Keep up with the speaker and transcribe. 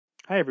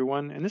Hi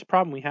everyone. In this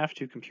problem, we have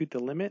to compute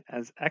the limit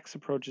as x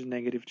approaches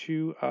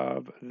 -2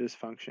 of this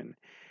function.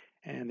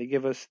 And they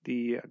give us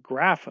the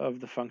graph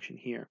of the function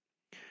here.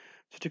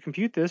 So to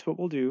compute this, what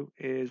we'll do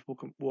is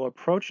we'll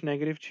approach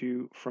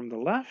 -2 from the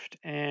left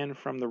and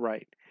from the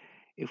right.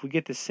 If we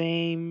get the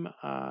same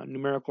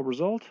numerical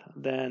result,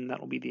 then that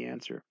will be the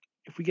answer.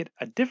 If we get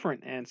a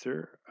different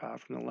answer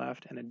from the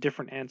left and a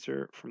different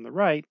answer from the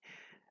right,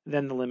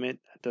 then the limit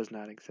does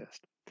not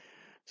exist.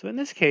 So in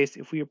this case,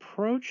 if we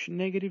approach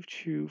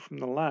 -2 from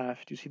the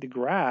left, you see the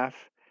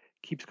graph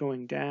keeps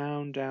going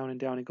down, down, and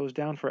down. It goes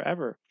down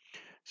forever.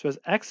 So as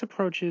x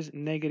approaches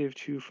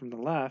 -2 from the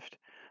left,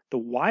 the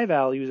y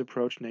values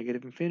approach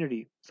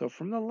 -infinity. So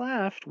from the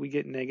left, we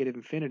get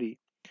 -infinity.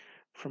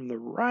 From the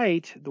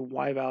right, the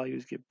y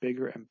values get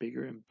bigger and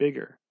bigger and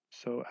bigger.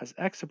 So as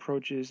x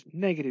approaches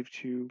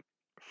 -2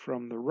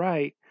 from the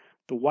right,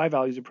 the y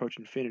values approach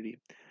infinity.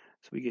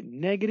 So we get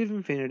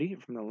 -infinity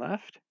from the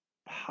left,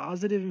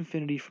 positive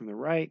infinity from the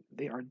right.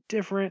 They are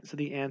different, so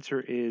the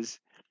answer is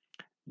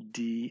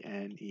D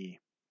and E.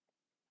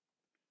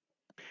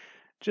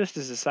 Just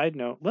as a side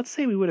note, let's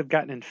say we would have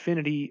gotten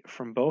infinity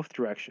from both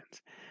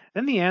directions.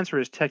 Then the answer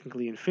is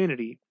technically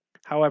infinity.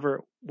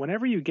 However,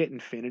 whenever you get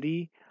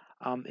infinity,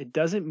 it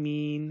doesn't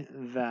mean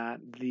that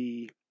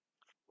the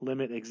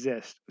limit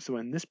exists. So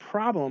in this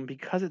problem,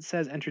 because it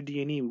says enter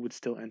D and E, we would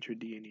still enter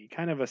D and E.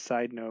 Kind of a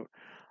side note.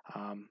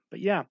 But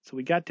yeah, so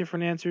we got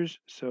different answers,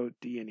 so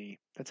D and E.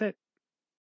 That's it.